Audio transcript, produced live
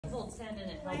10 and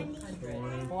it held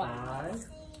 100. 25.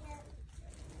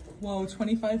 Whoa,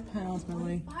 25 pounds,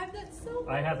 Millie. 5, that's so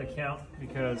I have to count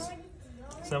because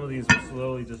some of these will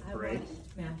slowly just break.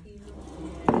 Matthew.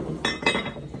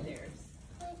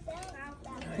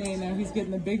 Okay, now he's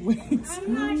getting the big weights.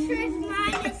 I'm not sure if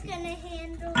mine is going to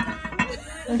handle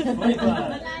that.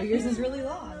 25. Yours is really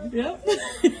long. Yep.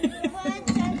 But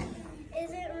that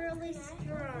isn't really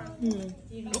strong.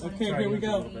 Okay, Sorry, here we a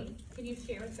go. little bit. Can you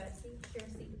share with Betsy? Share a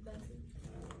seat with Betsy.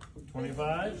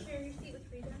 25. Share your seat with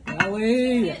Frida.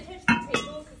 Ellie. You can't touch the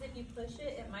table because if you push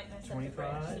it, it might mess up the 25.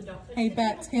 bridge. So don't push Hey, it.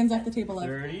 Bets, hands off the table. Love.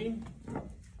 30.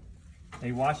 Are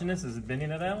you watching this? Is it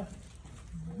bending it out?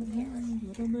 A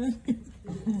little bit.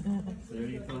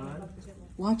 35.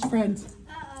 Watch, friends.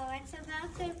 Uh-oh, it's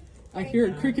about to... I hear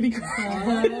it crickety crack.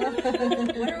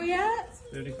 What are we at?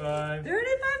 35.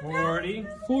 35 pounds? 40.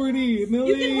 40, Millie.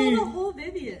 You can hold a whole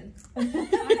Vivian.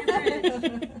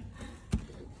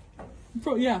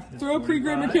 Yeah, throw a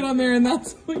pre-grammar kid on there and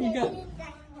that's what you got.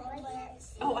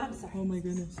 Oh, I'm sorry. Oh my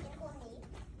goodness.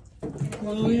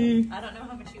 Millie. I don't know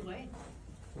how much you weigh.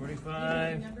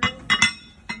 45. Number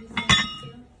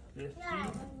 50.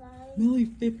 Millie,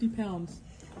 50 pounds.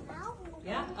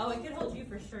 Yeah? Oh, it could hold you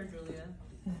for sure, Julia.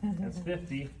 That's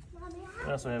 50. What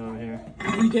else do I have over here?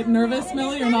 Are you getting nervous,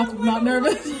 Millie, or not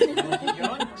nervous? Keep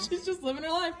going. She's just living her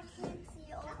life.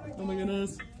 Oh my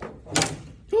goodness.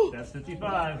 That's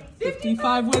 55.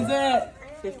 55 was it.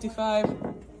 55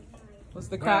 was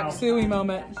the crack Wow. suey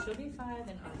moment. She'll be 5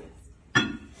 in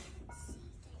August.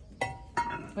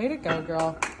 Way to go,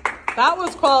 girl. That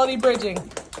was quality bridging.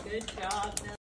 Good job.